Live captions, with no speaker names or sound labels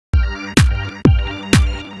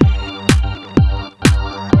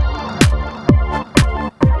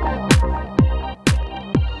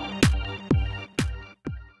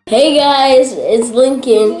Hey guys, it's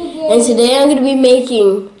Lincoln, and today I'm going to be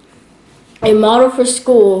making a model for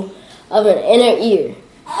school of an inner ear.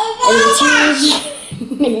 And the tools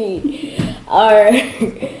you need are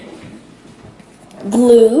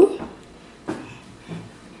glue,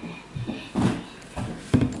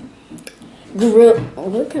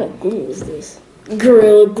 what kind of glue is this?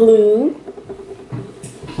 Gorilla glue,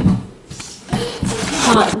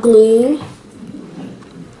 hot glue,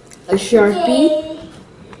 a Sharpie,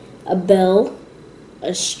 a bell,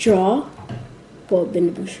 a straw, well,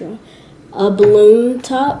 bendable straw, a balloon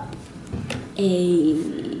top, I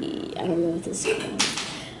don't know what this is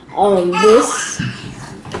called.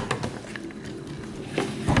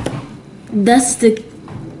 That's the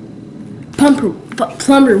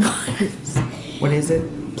plumber wires. What is it?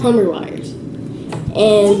 Plumber wires.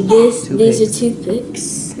 And these are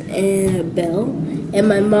toothpicks and a bell. And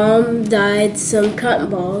my mom dyed some cotton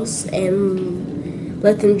balls and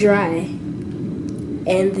let them dry,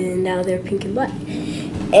 and then now they're pink and black.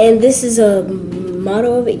 And this is a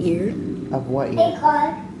model of an ear. Of what ear?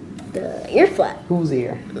 The ear flap. Whose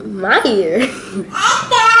ear? My ear.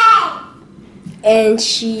 And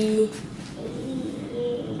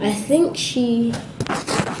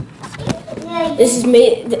this is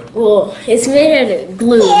made, well, it's made out of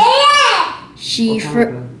glue.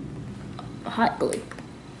 Hot glue.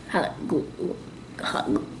 Hot glue. How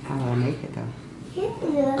do I make it though?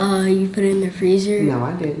 You put it in the freezer? No,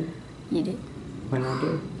 I didn't. You did? What did I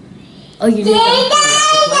do? Oh, you did? Oh,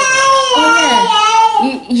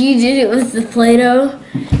 yeah. You did it with the Play-Doh.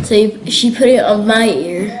 So she put it on my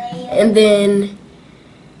ear, and then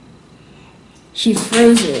she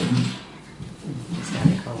froze it.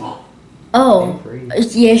 Oh,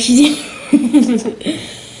 yeah, she did.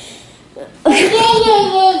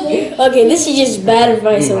 Okay, this is just bad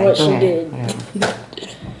advice on what she did.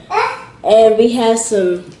 And we have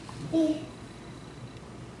some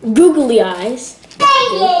googly eyes.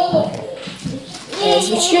 As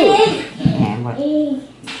we should.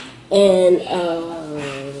 And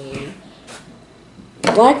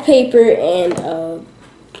black paper and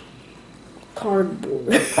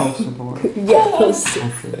cardboard. Poster board. Yeah,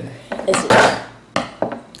 poster. That's it.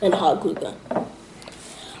 And a hot glue gun.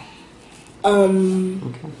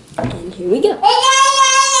 Okay. And here we go.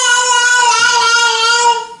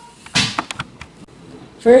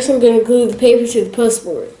 First, I'm going to glue the paper to the poster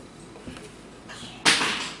board.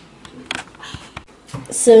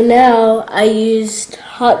 So now I used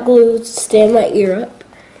hot glue to stand my ear up.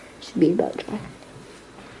 Should be about dry.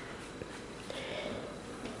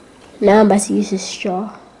 Now I'm about to use this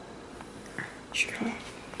straw.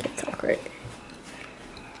 Can't talk right.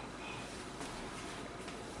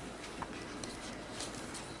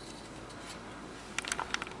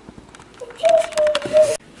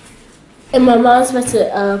 And my mom's about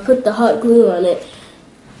to put the hot glue on it.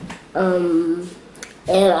 And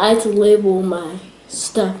I have to label my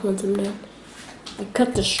stuff once I'm done. I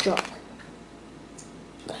cut the straw.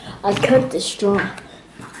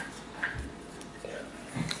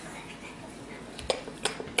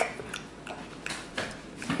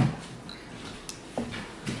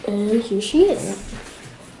 And here she is.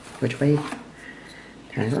 Which way?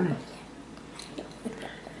 Turn it around.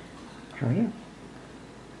 Hurry up.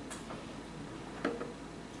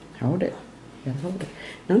 Hold it. You gotta hold it.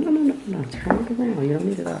 No. Turn it around. You don't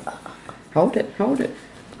need it up. Hold it.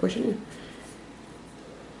 Push it in.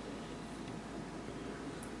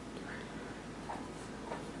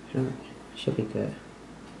 Should be good.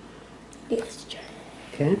 Yes.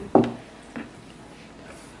 Okay.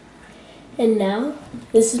 And now,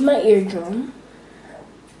 this is my eardrum.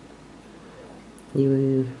 What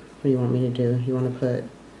do you want me to do? You want to put,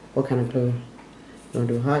 what kind of glue? You want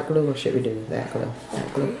to do hot glue or should we do that glue?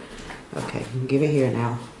 That glue? Okay, give it here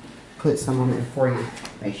now. Put some on it for you.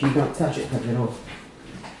 Make sure you don't touch it because it'll...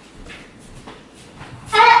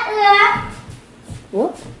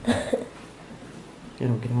 What?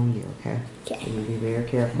 It'll get on you, okay? Okay. So you be very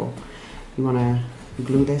careful. You want to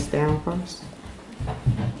glue this down first?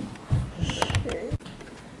 Sure.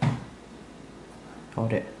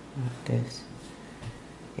 Hold it like this.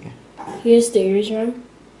 Yeah. Here's the eardrum.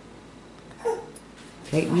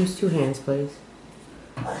 Okay, use 2 hands, please.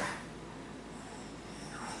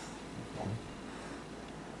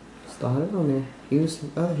 Slide it on there. Use the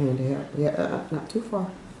other hand to help. Yeah, not too far.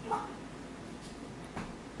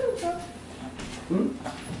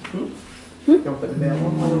 Don't put the bell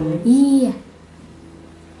on. Yeah.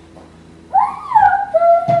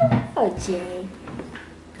 Oh, Jay.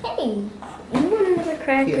 Hey, you want another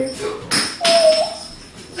cracker?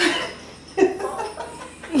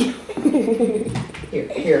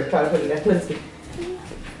 Here, try to put it down. Let's see.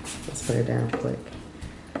 put it down quick.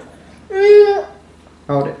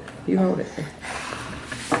 Hold it. You hold it.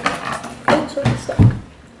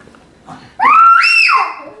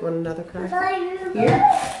 Want another card? Here.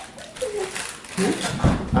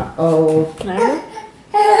 Uh-oh. Can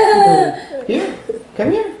I? Here.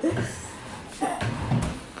 Come here.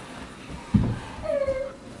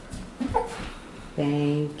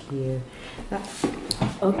 Thank you.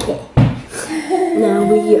 Okay. Now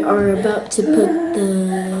we are about to put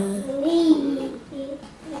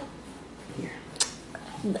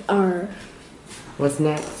What's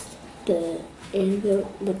next? the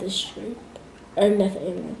anvil with the strip. Or not the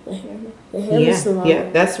anvil, the hammer. The hammer's the long Yeah,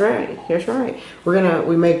 one. that's right. That's right.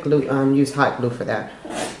 We make glue, use hot glue for that.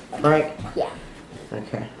 All right? Yeah.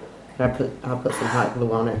 Okay. I'll put some hot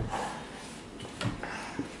glue on it.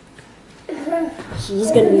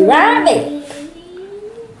 She's gonna be rabbit.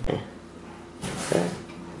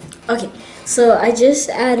 Okay, so I just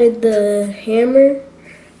added the hammer.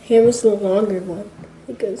 Hammer's the longer one.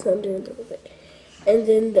 It goes under a little bit. And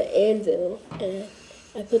then the anvil. And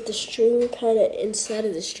I put the string kind of inside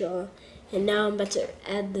of the straw. And now I'm about to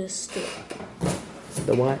add the stirrup.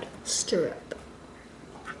 The what? Stirrup.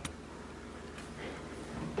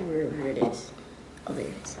 Wherever it is. Oh, there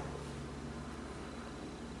it is.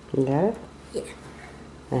 You got it? Yeah.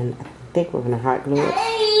 And I think we're gonna hot glue it.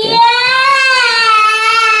 Yeah.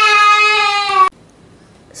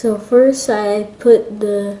 So first I put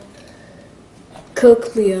the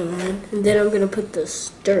cochlea on, and then I'm gonna put the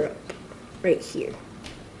stirrup right here.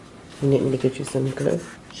 You need me to get you some glue?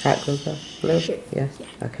 Hot glue? Sure. Yeah?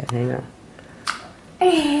 Okay, hang on.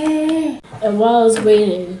 And while I was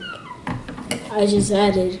waiting, I just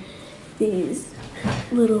added these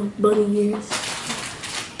little bunny ears,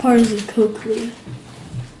 part of the cochlea.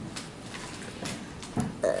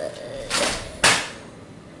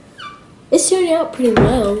 It's turning out pretty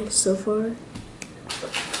well so far.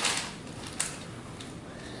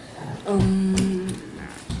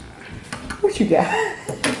 What you got?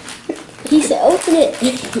 He said, "Open it."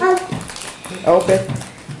 Open.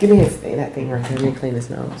 Give me that thing right there. Let me clean his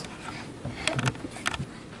nose.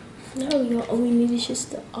 No, all we need is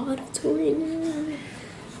just the auditory nerve.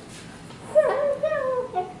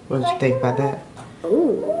 What did you think about that?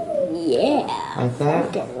 Oh, yeah. Like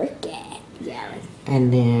that? Look at. Yeah.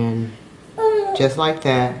 And then, just like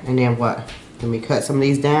that. And then what? Can we cut some of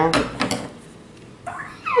these down?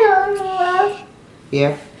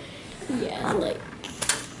 Yeah? Yeah, like.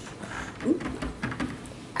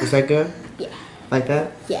 Is that good? Yeah. Like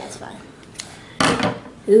that? Yeah, it's fine.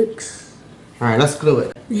 Oops. Alright, let's glue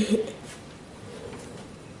it.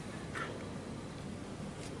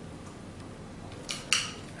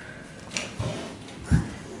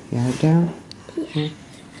 Got it down? Yeah.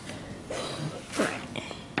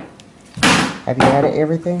 Have you added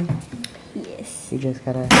everything? Yes. You just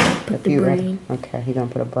gotta Put the brain. Okay, you're gonna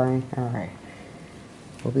put a brain. Alright.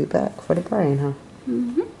 We'll be back for the brain, huh?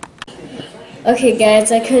 Mm-hmm. Okay,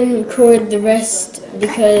 guys, I couldn't record the rest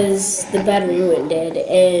because the battery went dead,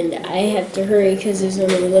 and I have to hurry because there's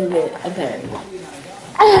only a little bit of battery.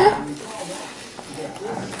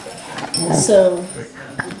 So,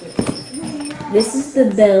 this is the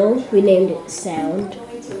bell. We named it Sound.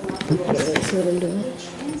 Okay, that's what I'm doing.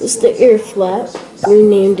 This is the ear flap. We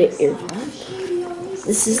named it Ear Flap.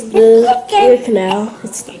 This is the ear canal.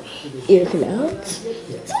 It's the ear canal.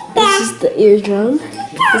 This is the eardrum.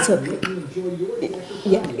 It's okay.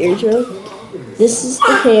 Yeah, eardrum. This is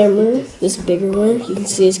the hammer. This bigger one. You can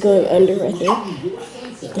see it's going under right there.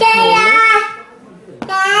 The hammer.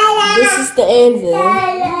 This is the anvil.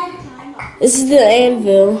 This is the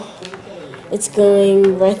anvil. It's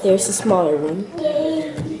going right there. It's the smaller one.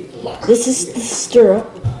 This is the stirrup.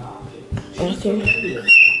 Right there.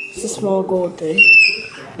 It's a small gold thing.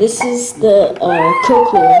 This is the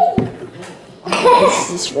cochlea. This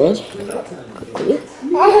is red. Cochlea.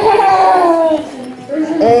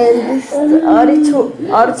 And this is the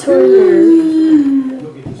auditory nerve.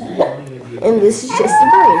 And this is just the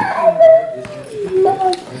brain.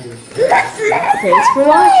 Thanks for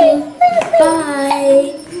watching.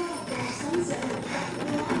 Bye.